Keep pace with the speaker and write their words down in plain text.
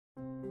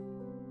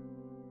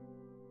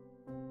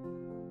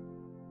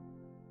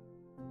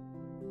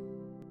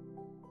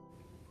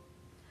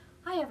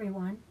Hi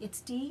everyone, it's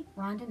Dee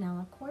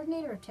Rondinella,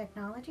 Coordinator of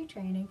Technology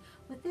Training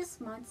with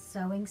this month's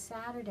Sewing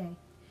Saturday.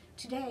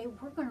 Today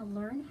we're going to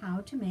learn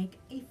how to make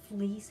a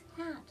fleece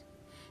hat.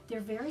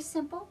 They're very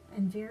simple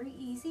and very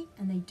easy,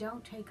 and they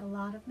don't take a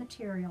lot of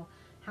material.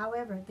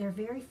 However, they're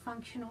very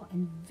functional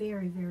and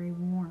very, very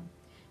warm.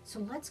 So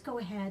let's go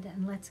ahead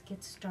and let's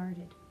get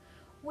started.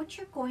 What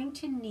you're going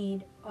to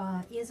need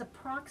is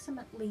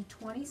approximately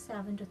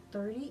 27 to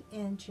 30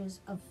 inches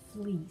of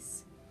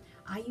fleece.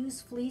 I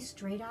use fleece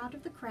straight out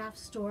of the craft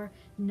store,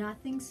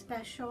 nothing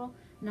special,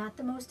 not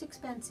the most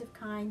expensive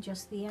kind,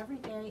 just the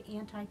everyday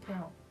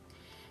anti-pill.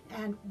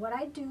 And what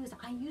I do is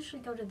I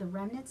usually go to the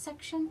remnant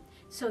section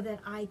so that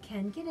I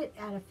can get it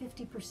at a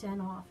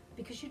 50% off,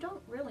 because you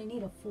don't really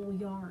need a full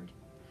yard.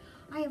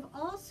 I have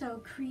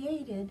also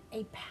created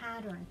a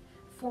pattern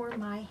for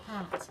my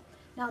hat.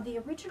 Now, the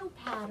original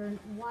pattern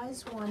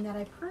was one that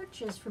I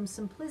purchased from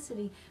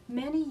Simplicity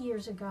many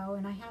years ago,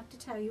 and I have to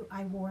tell you,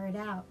 I wore it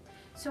out.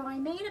 So I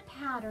made a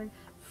pattern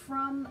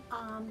from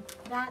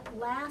that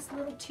last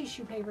little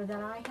tissue paper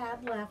that I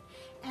had left,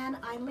 and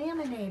I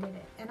laminated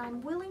it, and I'm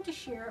willing to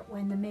share it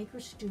when the Maker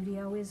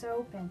Studio is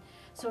open.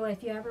 So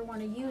if you ever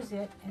want to use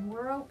it and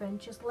we're open,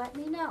 just let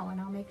me know,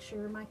 and I'll make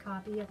sure my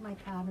copy of my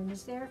pattern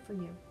is there for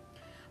you.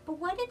 But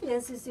what it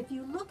is if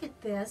you look at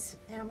this,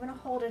 and I'm going to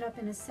hold it up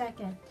in a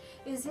second,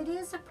 is it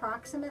is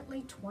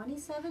approximately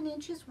 27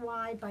 inches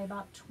wide by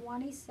about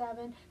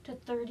 27 to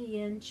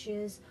 30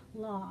 inches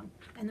long.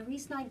 And the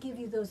reason I give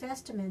you those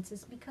estimates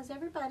is because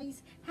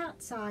everybody's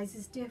hat size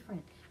is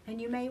different, and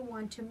you may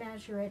want to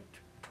measure it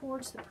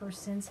towards the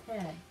person's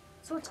head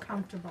so it's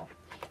comfortable.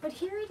 But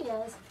here it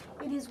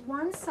is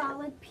one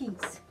solid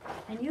piece,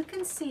 and you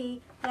can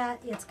see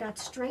that it's got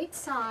straight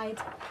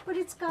sides, but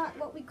it's got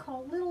what we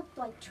call little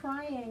like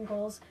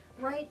triangles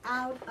right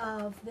out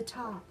of the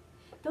top.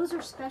 Those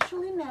are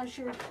specially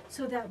measured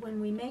so that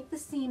when we make the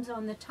seams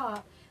on the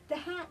top, the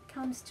hat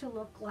comes to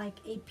look like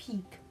a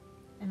peak,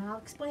 and I'll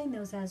explain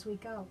those as we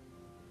go.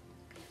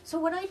 So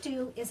what I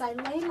do is I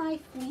lay my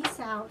fleece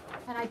out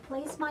and I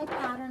place my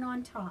pattern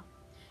on top,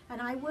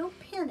 and I will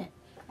pin it.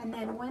 And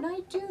then when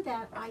I do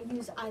that, I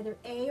use either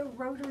a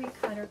rotary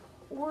cutter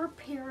or a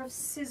pair of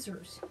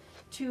scissors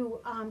to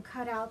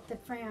cut out the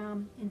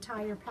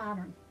entire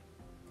pattern.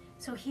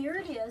 So here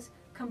it is,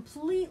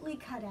 completely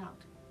cut out.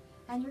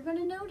 And you're going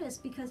to notice,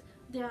 because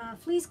the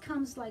fleece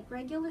comes like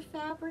regular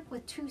fabric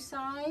with two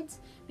sides,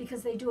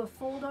 because they do a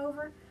fold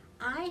over,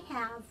 I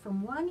have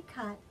from one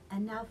cut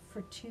enough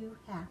for two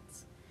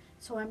hats.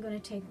 So I'm going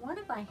to take one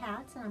of my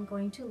hats and I'm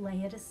going to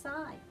lay it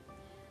aside.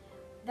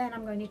 Then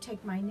I'm going to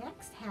take my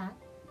next hat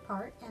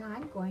part and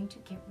I'm going to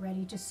get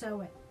ready to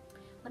sew it.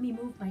 Let me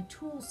move my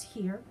tools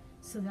here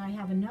so that I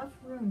have enough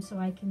room so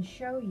I can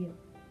show you.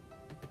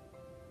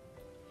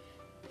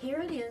 Here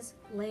it is,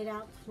 laid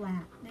out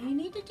flat. Now you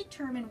need to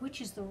determine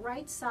which is the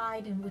right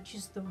side and which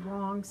is the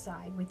wrong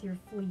side with your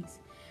fleece.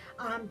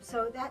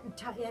 So that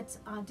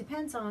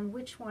depends on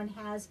which one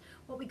has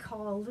what we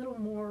call a little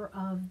more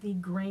of the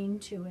grain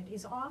to it.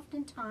 Is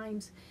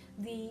oftentimes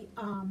the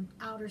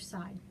outer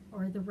side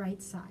or the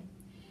right side.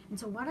 And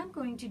so what I'm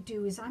going to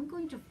do is I'm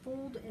going to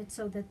fold it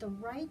so that the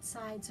right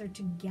sides are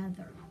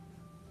together.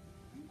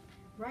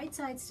 Right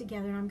sides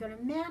together, and I'm going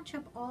to match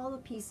up all the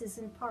pieces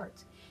and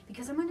parts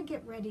because I'm going to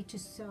get ready to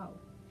sew.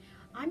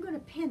 I'm going to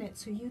pin it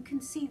so you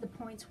can see the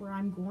points where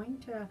I'm going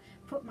to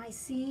put my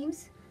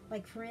seams.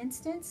 Like for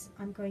instance,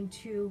 I'm going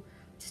to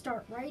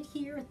start right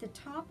here at the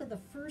top of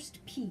the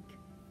first peak,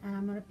 and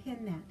I'm going to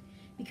pin that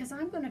because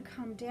I'm going to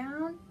come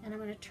down and I'm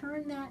going to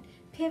turn that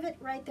pivot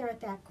right there at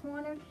that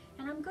corner,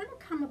 and I'm going to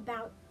come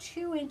about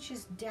 2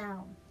 inches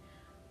down.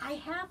 I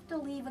have to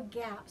leave a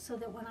gap so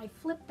that when I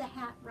flip the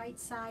hat right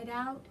side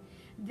out,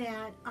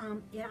 that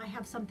I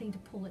have something to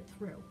pull it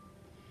through.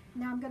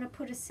 Now I'm going to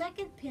put a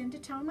second pin to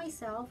tell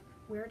myself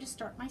where to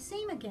start my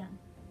seam again.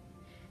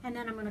 And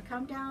then I'm going to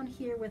come down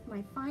here with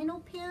my final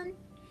pin,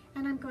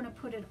 and I'm going to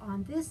put it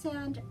on this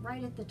end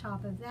right at the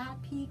top of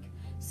that peak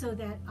so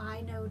that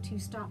I know to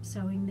stop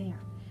sewing there.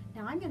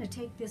 Now I'm going to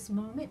take this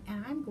moment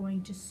and I'm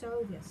going to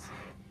sew this.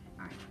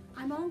 All right,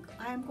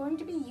 I'm going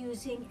to be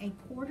using a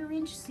 1/4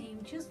 inch seam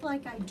just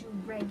like I do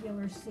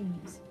regular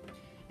seams.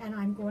 And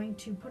I'm going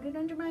to put it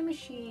under my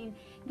machine.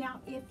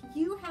 Now, if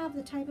you have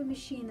the type of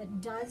machine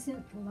that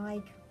doesn't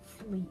like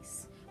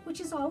fleece,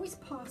 which is always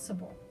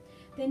possible,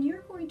 then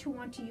you're going to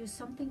want to use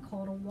something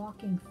called a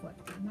walking foot.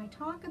 And I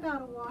talk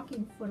about a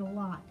walking foot a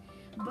lot,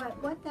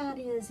 but what that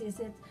is it's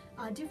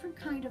a different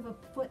kind of a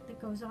foot that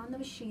goes on the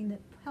machine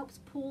that helps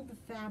pull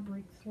the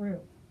fabric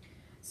through.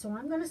 So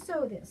I'm going to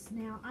sew this.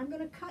 Now, I'm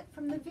going to cut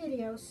from the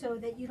video so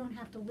that you don't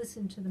have to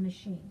listen to the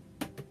machine.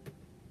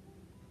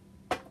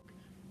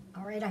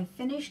 All right, I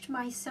finished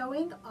my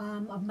sewing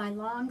of my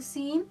long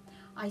seam.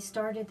 I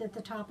started at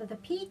the top of the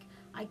peak.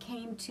 I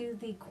came to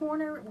the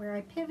corner where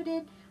I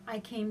pivoted. I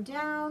came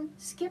down,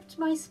 skipped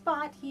my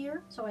spot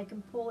here so I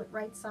can pull it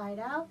right side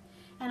out,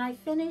 and I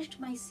finished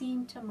my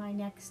seam to my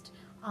next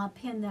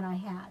pin that I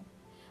had.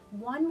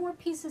 One more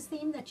piece of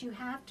seam that you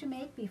have to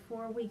make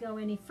before we go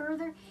any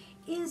further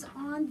is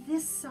on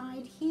this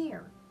side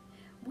here.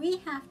 We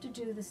have to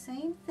do the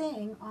same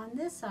thing on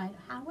this side.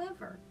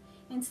 However,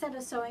 instead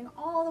of sewing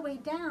all the way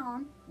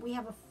down, we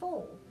have a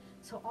fold.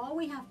 So all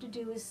we have to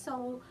do is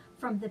sew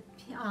from the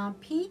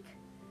peak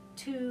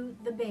to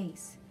the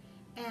base.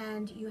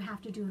 And you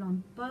have to do it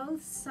on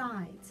both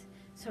sides.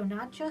 So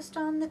not just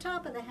on the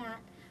top of the hat,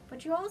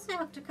 but you also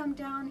have to come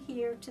down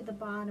here to the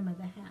bottom of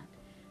the hat.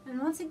 And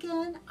once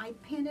again, I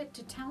pin it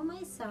to tell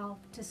myself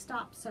to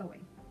stop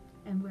sewing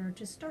and where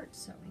to start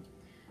sewing.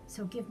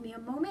 So give me a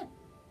moment.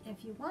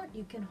 If you want,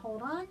 you can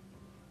hold on,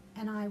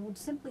 and I will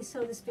simply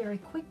sew this very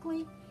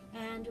quickly,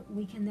 and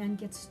we can then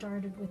get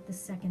started with the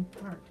second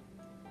part.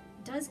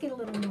 It does get a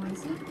little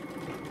noisy,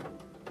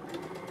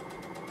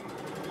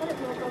 but it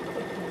will go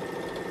quickly.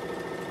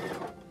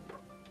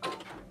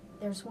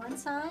 There's one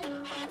side.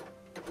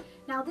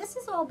 Now this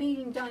is all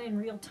being done in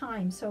real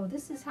time, so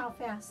this is how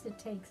fast it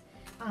takes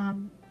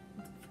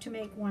to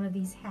make one of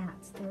these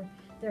hats.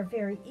 They're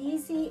very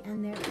easy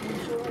and they're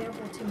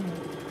enjoyable to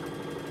make.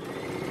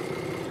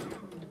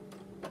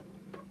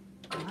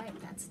 All right,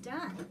 that's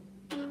done.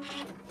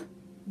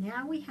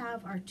 Now we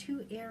have our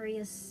 2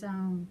 areas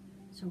sewn,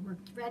 so we're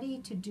ready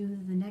to do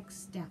the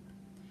next step.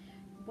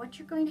 What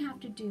you're going to have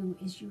to do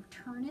is you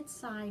turn it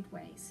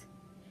sideways,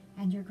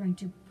 and you're going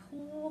to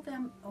pull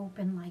them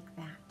open like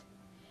that.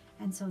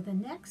 And so the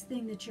next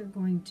thing that you're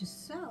going to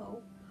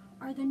sew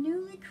are the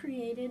newly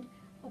created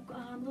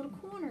little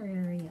corner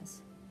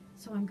areas.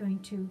 So I'm going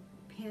to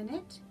pin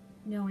it,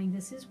 knowing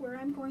this is where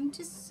I'm going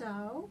to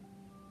sew.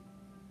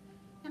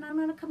 And I'm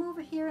going to come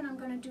over here and I'm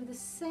going to do the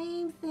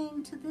same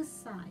thing to this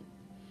side.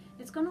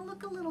 It's going to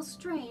look a little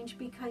strange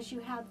because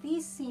you have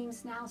these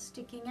seams now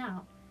sticking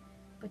out,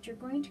 but you're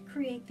going to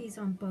create these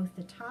on both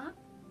the top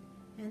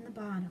and the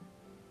bottom.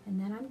 And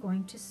then I'm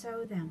going to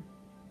sew them.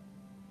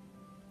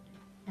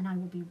 And I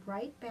will be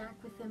right back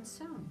with them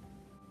sewn.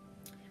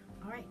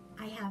 All right,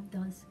 I have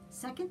those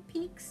second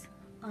peaks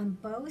on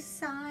both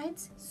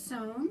sides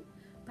sewn,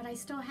 but I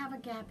still have a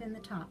gap in the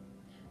top.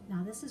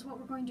 Now this is what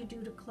we're going to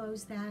do to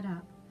close that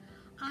up.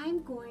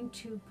 I'm going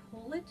to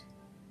pull it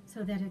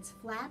so that it's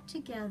flat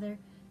together,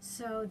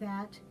 so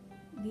that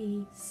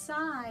the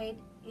side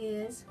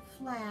is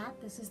flat.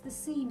 This is the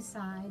seam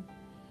side,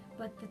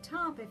 but the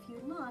top, if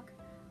you look,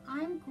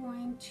 I'm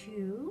going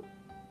to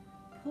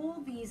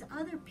pull these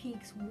other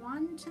peaks,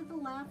 one to the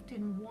left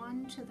and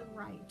one to the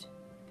right,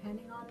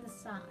 depending on the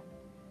side.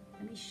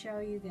 Let me show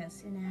you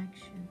this in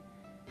action.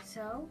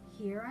 So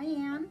here I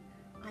am.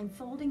 I'm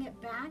folding it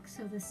back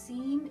so the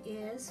seam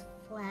is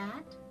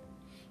flat,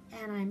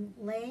 and I'm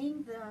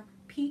laying the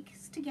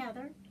peaks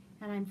together,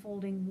 and I'm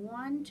folding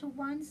one to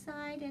one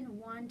side and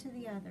one to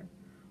the other.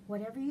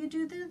 Whatever you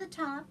do to the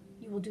top,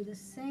 you will do the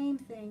same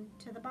thing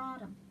to the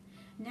bottom.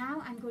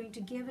 Now I'm going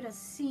to give it a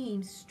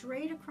seam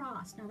straight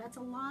across. Now that's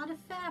a lot of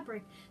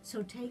fabric,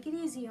 so take it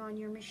easy on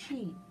your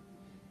machine.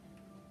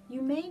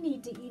 You may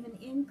need to even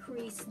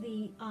increase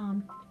the,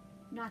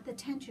 not the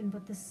tension,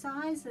 but the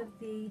size of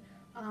the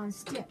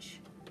stitch.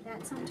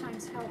 That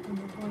sometimes helps when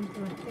you're going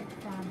through a thick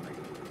fabric.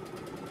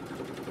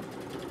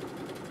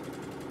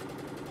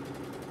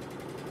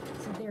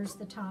 So there's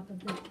the top of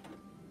the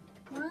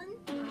one.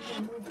 I'm going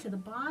to move to the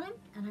bottom,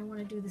 and I want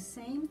to do the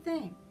same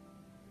thing.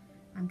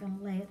 I'm going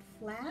to lay it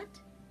flat,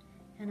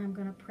 and I'm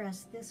going to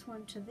press this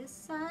one to this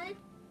side,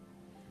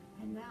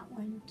 and that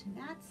one to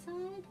that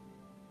side,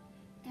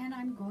 and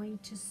I'm going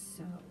to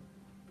sew.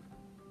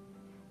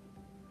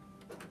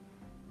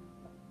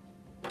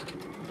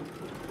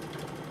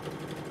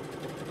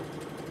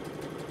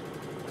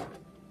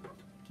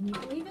 Can you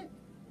believe it?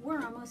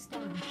 We're almost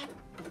done.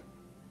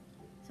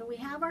 So we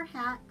have our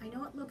hat. I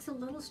know it looks a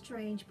little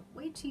strange, but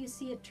wait till you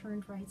see it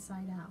turned right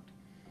side out.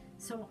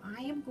 So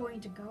I am going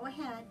to go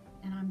ahead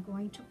and I'm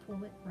going to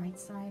pull it right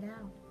side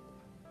out.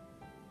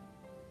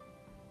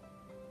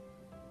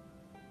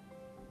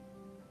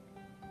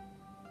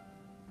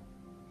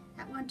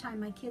 At one time,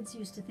 my kids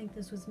used to think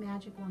this was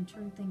magical and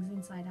turn things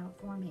inside out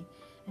for me,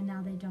 and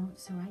now they don't,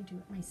 so I do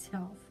it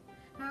myself.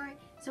 All right,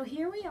 so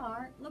here we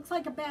are. Looks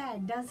like a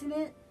bag, doesn't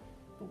it?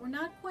 But we're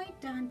not quite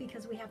done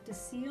because we have to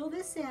seal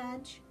this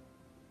edge,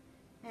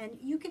 and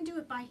you can do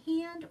it by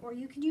hand or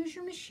you can use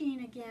your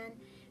machine again,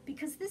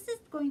 because this is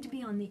going to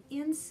be on the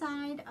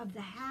inside of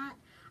the hat.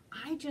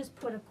 I just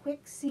put a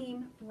quick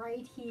seam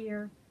right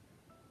here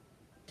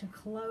to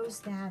close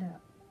that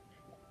up.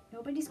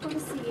 Nobody's going to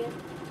see it.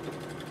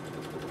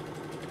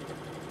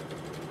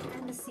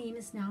 And the seam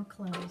is now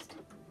closed.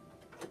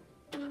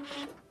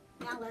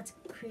 Now let's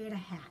create a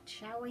hat,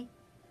 shall we?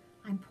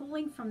 I'm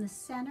pulling from the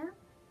center,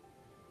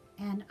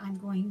 and I'm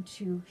going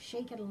to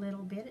shake it a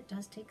little bit. It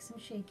does take some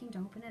shaking to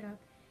open it up.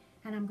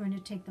 And I'm going to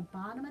take the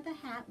bottom of the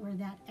hat where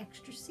that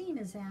extra seam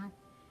is at,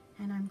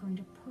 and I'm going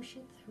to push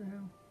it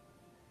through.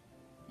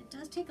 It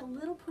does take a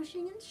little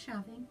pushing and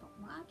shoving, but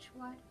watch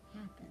what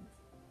happens.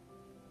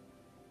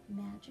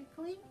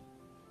 Magically,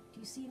 do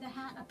you see the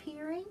hat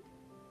appearing?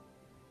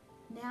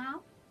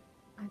 Now,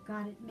 I've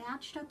got it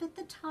matched up at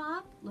the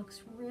top.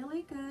 Looks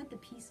really good. The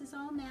pieces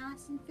all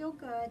match and feel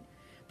good,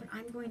 but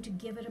I'm going to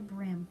give it a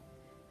brim.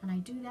 And I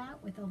do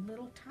that with a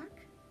little tuck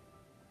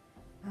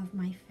of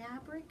my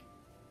fabric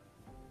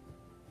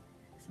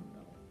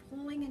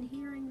pulling and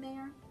hearing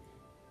there.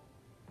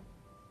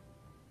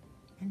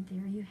 And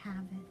there you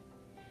have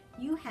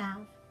it. You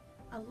have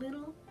a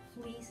little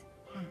fleece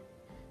hat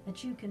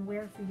that you can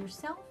wear for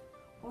yourself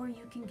or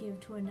you can give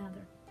to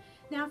another.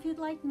 Now, if you'd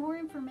like more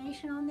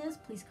information on this,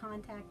 please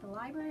contact the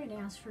library and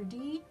ask for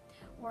Dee,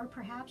 or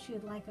perhaps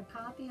you'd like a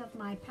copy of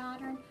my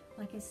pattern.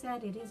 Like I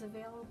said, it is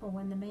available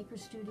when the Maker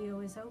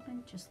Studio is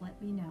open. Just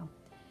let me know.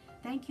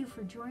 Thank you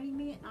for joining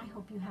me, and I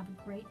hope you have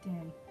a great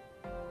day.